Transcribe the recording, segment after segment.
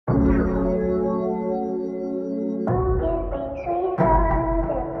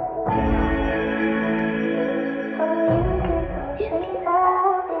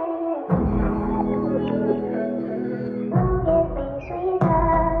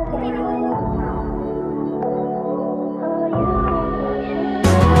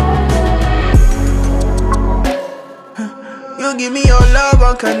give me your love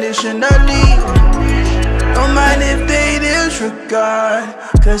unconditionally. Don't mind if they disregard,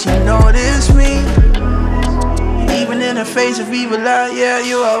 cause you notice me. Even in the face of evil light, yeah,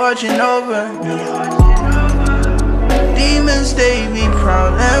 you are watching over me. Demons, they be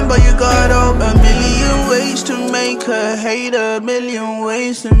prowling, but you got over a million ways to make her hate, a million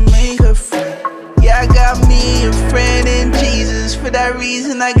ways to make her free. Yeah, I got me a friend in Jesus. For that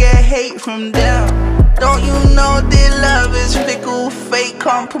reason I get hate from them. Don't you know that love is fickle, fake,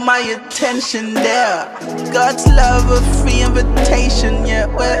 can't put my attention there. God's love a free invitation, yet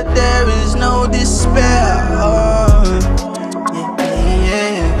where there is no despair.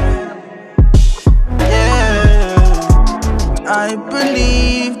 I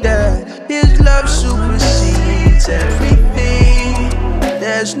believe that His love supersedes everything.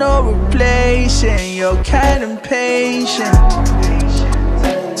 There's no replacing your kind and patience.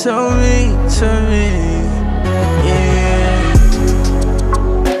 To me, yeah.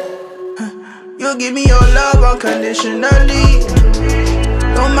 You give me your love unconditionally.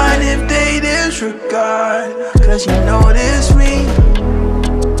 Don't mind if they disregard, cause you notice me.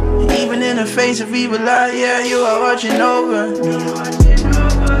 Even in the face of evil light, yeah, you are watching over me.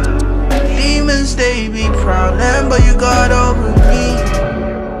 Demons, they be prowling, but you got over me.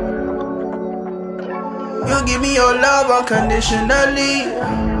 You give me your love unconditionally.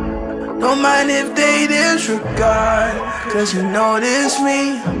 Don't mind if they disregard, cause you notice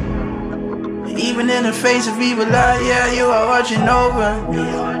me. Even in the face of evil light, yeah, you are watching over me.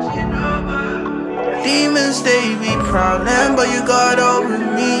 Demons, they be prowling, but you got over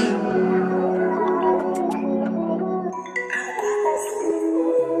me.